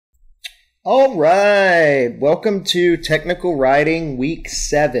All right, welcome to Technical Writing Week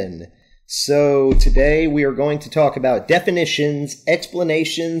 7. So today we are going to talk about definitions,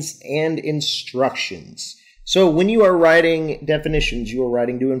 explanations, and instructions. So when you are writing definitions, you are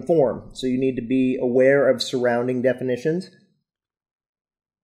writing to inform. So you need to be aware of surrounding definitions.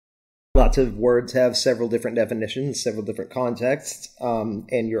 Lots of words have several different definitions, several different contexts,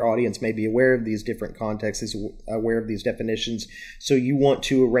 and your audience may be aware of these different contexts, is aware of these definitions. So you want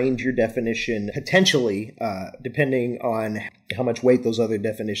to arrange your definition potentially, depending on how much weight those other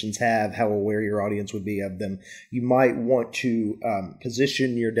definitions have, how aware your audience would be of them. You might want to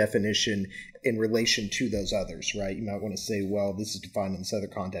position your definition in relation to those others, right? You might want to say, well, this is defined in this other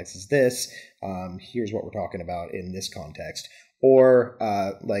context as this. Here's what we're talking about in this context. Or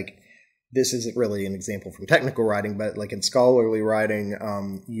this isn't really an example from technical writing, but like in scholarly writing,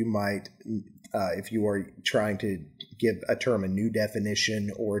 you might, if you are trying to give a term a new definition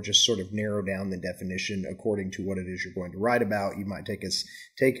or just sort of narrow down the definition according to what it is you're going to write about, you might take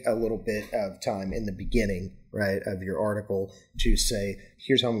a little bit of time in the beginning, right, of your article to say,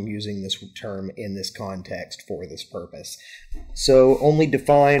 here's how I'm using this term in this context for this purpose. So only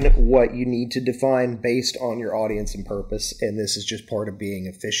define what you need to define based on your audience and purpose, and this is just part of being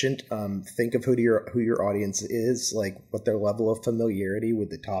efficient. Think of who your audience is, like what their level of familiarity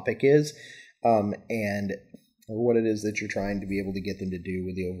with the topic is, and or what it is that you're trying to be able to get them to do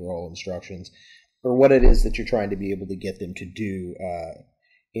with the overall instructions, or what it is that you're trying to be able to get them to do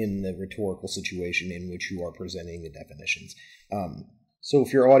in the rhetorical situation in which you are presenting the definitions. So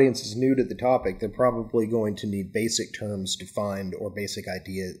if your audience is new to the topic, they're probably going to need basic terms defined or basic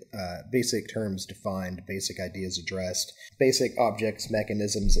terms defined, basic ideas addressed, basic objects,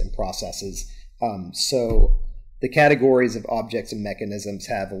 mechanisms, and processes. So the categories of objects and mechanisms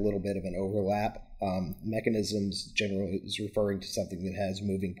have a little bit of an overlap. Mechanisms generally is referring to something that has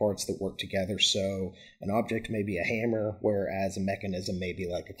moving parts that work together. So an object may be a hammer, whereas a mechanism may be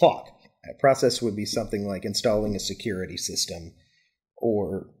like a clock. A process would be something like installing a security system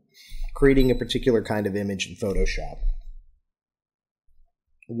or creating a particular kind of image in Photoshop.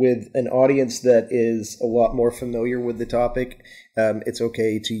 With an audience that is a lot more familiar with the topic, it's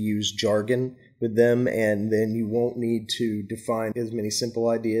okay to use jargon with them, and then you won't need to define as many simple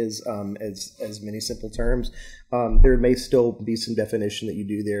ideas as many simple terms. There may still be some definition that you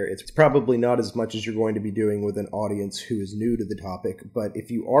do there. It's probably not as much as you're going to be doing with an audience who is new to the topic, but if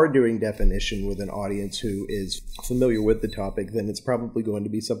you are doing definition with an audience who is familiar with the topic, then it's probably going to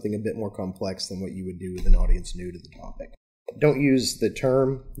be something a bit more complex than what you would do with an audience new to the topic. Don't use the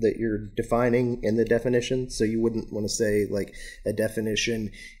term that you're defining in the definition. So you wouldn't want to say like a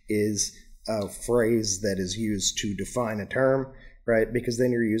definition is a phrase that is used to define a term, right? Because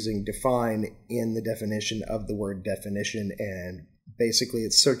then you're using define in the definition of the word definition, and basically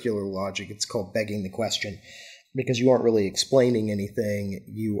it's circular logic. It's called begging the question, because you aren't really explaining anything.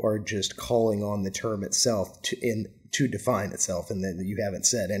 You are just calling on the term itself to define itself, and then you haven't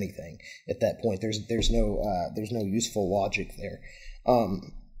said anything at that point. There's no useful logic there.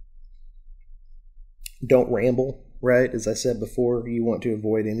 Don't ramble, right? As I said before, you want to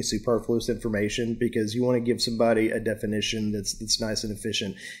avoid any superfluous information, because you want to give somebody a definition that's nice and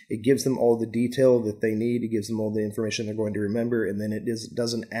efficient. It gives them all the detail that they need. It gives them all the information they're going to remember, and then it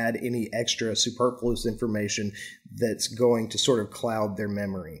doesn't add any extra superfluous information that's going to sort of cloud their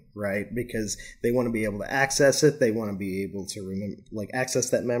memory, right? Because they want to be able to access it. They want to be able to remember, like access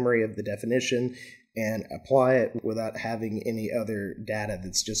that memory of the definition and apply it without having any other data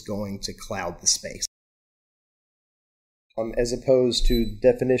that's just going to cloud the space. As opposed to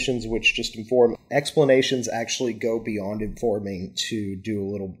definitions which just inform. Explanations actually go beyond informing to do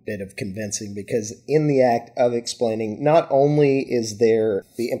a little bit of convincing, because in the act of explaining, not only is there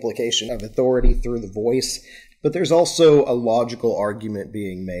the implication of authority through the voice, but there's also a logical argument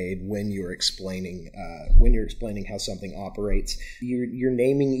being made when you're explaining how something operates. You're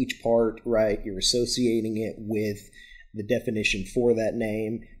naming each part, right? You're associating it with the definition for that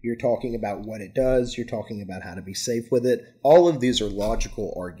name. You're talking about what it does. You're talking about how to be safe with it. All of these are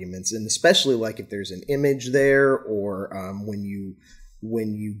logical arguments, and especially like if there's an image there, or when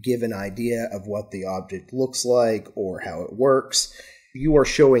you give an idea of what the object looks like or how it works, you are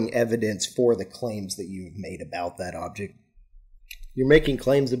showing evidence for the claims that you've made about that object. You're making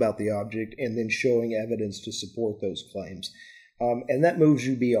claims about the object and then showing evidence to support those claims. And that moves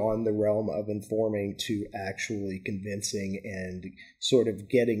you beyond the realm of informing to actually convincing and sort of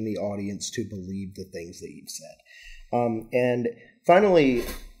getting the audience to believe the things that you've said. And finally,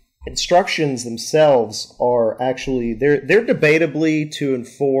 instructions themselves are actually, they're debatably to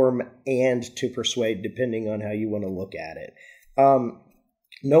inform and to persuade, depending on how you want to look at it.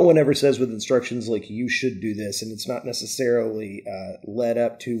 No one ever says with instructions like you should do this, and it's not necessarily led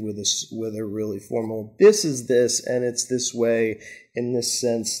up to with a really formal this is this and it's this way in this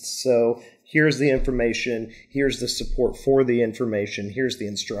sense. So here's the information, here's the support for the information, here's the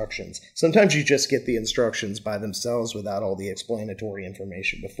instructions. Sometimes you just get the instructions by themselves without all the explanatory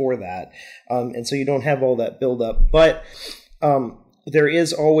information before that, and so you don't have all that build up, but there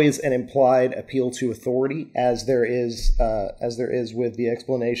is always an implied appeal to authority, as there is with the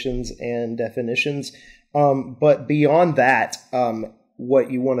explanations and definitions. But beyond that, what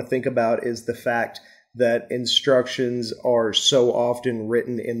you want to think about is the fact that instructions are so often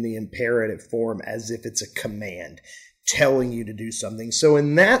written in the imperative form as if it's a command telling you to do something. So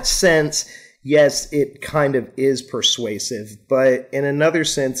in that sense, yes, it kind of is persuasive, but in another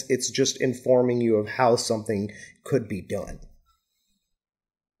sense, it's just informing you of how something could be done.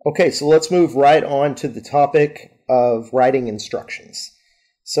 Okay, so let's move right on to the topic of writing instructions.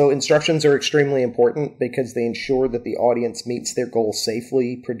 So instructions are extremely important because they ensure that the audience meets their goal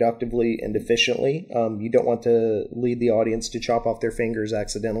safely, productively, and efficiently. You don't want to lead the audience to chop off their fingers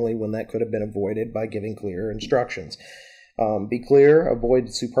accidentally when that could have been avoided by giving clear instructions. Be clear,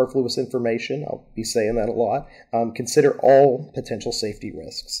 avoid superfluous information. I'll be saying that a lot. Consider all potential safety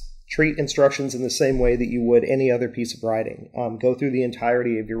risks. Treat instructions in the same way that you would any other piece of writing. Go through the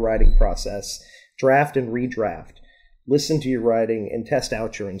entirety of your writing process. Draft and redraft. Listen to your writing and test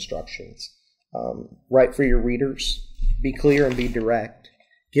out your instructions. Write for your readers. Be clear and be direct.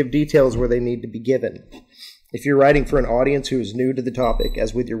 Give details where they need to be given. If you're writing for an audience who is new to the topic,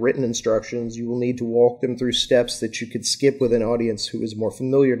 as with your written instructions, you will need to walk them through steps that you could skip with an audience who is more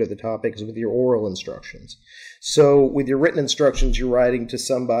familiar to the topic as with your oral instructions. So with your written instructions, you're writing to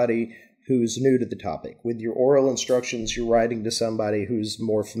somebody who's new to the topic. With your oral instructions, you're writing to somebody who's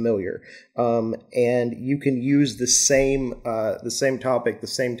more familiar. And you can use the same topic, the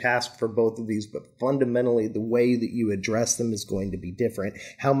same task for both of these, but fundamentally the way that you address them is going to be different.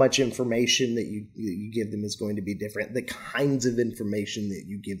 How much information that you give them is going to be different. The kinds of information that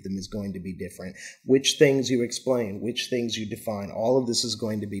you give them is going to be different. Which things you explain, which things you define, all of this is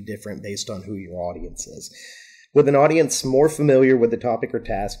going to be different based on who your audience is. With an audience more familiar with the topic or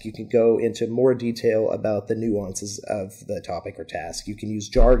task, you can go into more detail about the nuances of the topic or task. You can use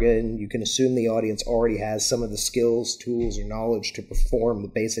jargon. You can assume the audience already has some of the skills, tools, or knowledge to perform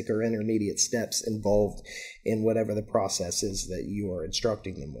the basic or intermediate steps involved in whatever the process is that you are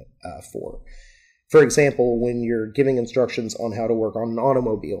instructing them for. For example, when you're giving instructions on how to work on an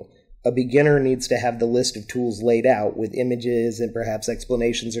automobile, a beginner needs to have the list of tools laid out with images and perhaps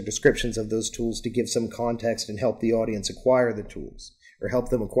explanations or descriptions of those tools to give some context and help the audience acquire the tools, or help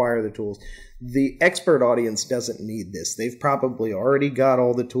them acquire the tools. The expert audience doesn't need this. They've probably already got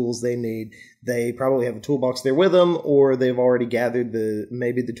all the tools they need. They probably have a toolbox there with them, or they've already gathered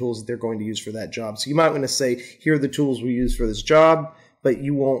maybe the tools that they're going to use for that job. So you might want to say, here are the tools we use for this job, but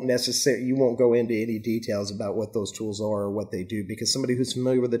you won't go into any details about what those tools are or what they do, because somebody who's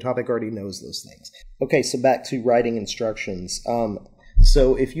familiar with the topic already knows those things. Okay, so back to writing instructions.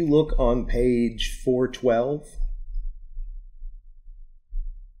 So if you look on page 412,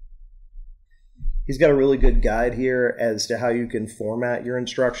 he's got a really good guide here as to how you can format your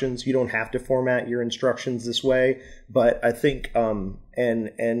instructions. You don't have to format your instructions this way, but I think, and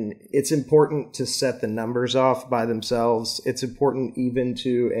it's important to set the numbers off by themselves. It's important even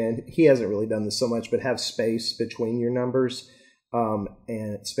to, and he hasn't really done this so much, but have space between your numbers,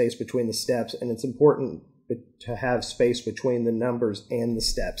 and space between the steps. And it's important to have space between the numbers and the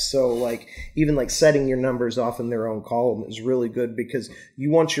steps. So even setting your numbers off in their own column is really good, because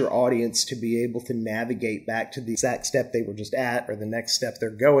you want your audience to be able to navigate back to the exact step they were just at or the next step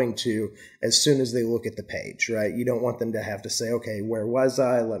they're going to as soon as they look at the page, right? You don't want them to have to say, okay, where was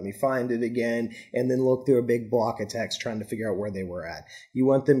I? Let me find it again, and then look through a big block of text trying to figure out where they were at. You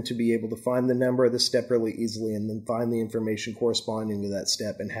want them to be able to find the number of the step really easily and then find the information corresponding to that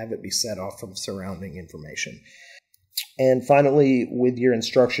step and have it be set off from surrounding information. And finally, with your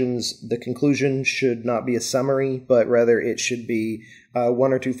instructions, the conclusion should not be a summary, but rather it should be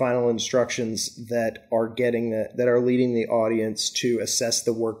one or two final instructions that are leading the audience to assess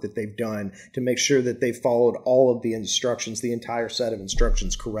the work that they've done, to make sure that they followed all of the instructions, the entire set of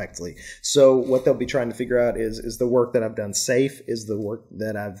instructions correctly. So what they'll be trying to figure out is the work that I've done safe? Is the work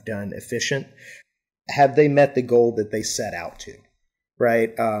that I've done efficient? Have they met the goal that they set out to?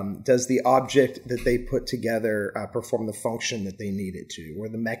 Right? Does the object that they put together perform the function that they need it to, or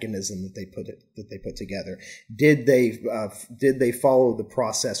the mechanism that they put together? Did they follow the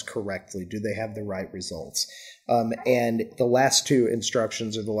process correctly? Do they have the right results? And the last two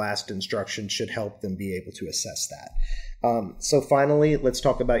instructions or the last instruction should help them be able to assess that. So finally, let's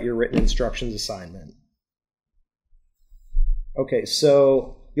talk about your written instructions assignment. Okay,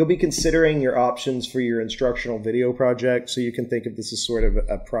 so you'll be considering your options for your instructional video project. So you can think of this as sort of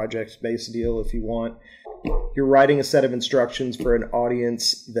a project-based deal if you want. You're writing a set of instructions for an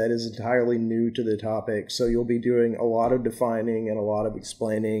audience that is entirely new to the topic. So you'll be doing a lot of defining and a lot of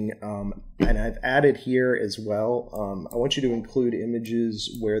explaining. And I've added here as well, I want you to include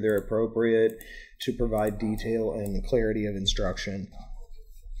images where they're appropriate to provide detail and clarity of instruction.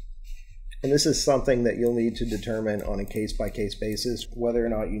 And this is something that you'll need to determine on a case-by-case basis, whether or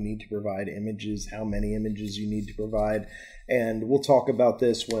not you need to provide images, how many images you need to provide. And we'll talk about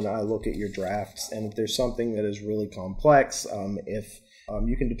this when I look at your drafts. And if there's something that is really complex,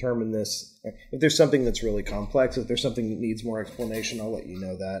 you can determine this. If there's something that's really complex, if there's something that needs more explanation, I'll let you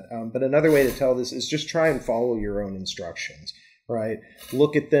know that. But another way to tell this is just try and follow your own instructions, right?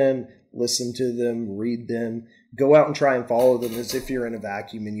 Look at them, listen to them, read them. Go out and try and follow them as if you're in a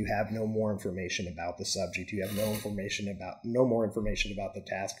vacuum and you have no more information about the subject. You have no more information about the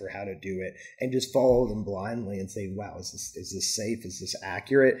task or how to do it, and just follow them blindly and say, wow, is this safe? Is this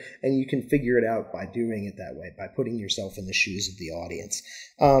accurate? And you can figure it out by doing it that way, by putting yourself in the shoes of the audience.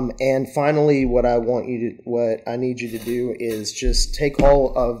 And finally, what I need you to do is just take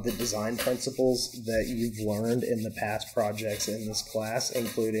all of the design principles that you've learned in the past projects in this class,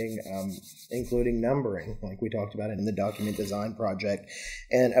 including numbering, like we talked about it in the document design project,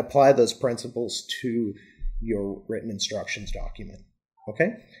 and apply those principles to your written instructions document.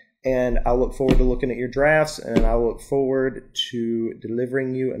 Okay? And I look forward to looking at your drafts, and I look forward to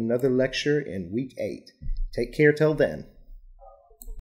delivering you another lecture in week 8. Take care till then.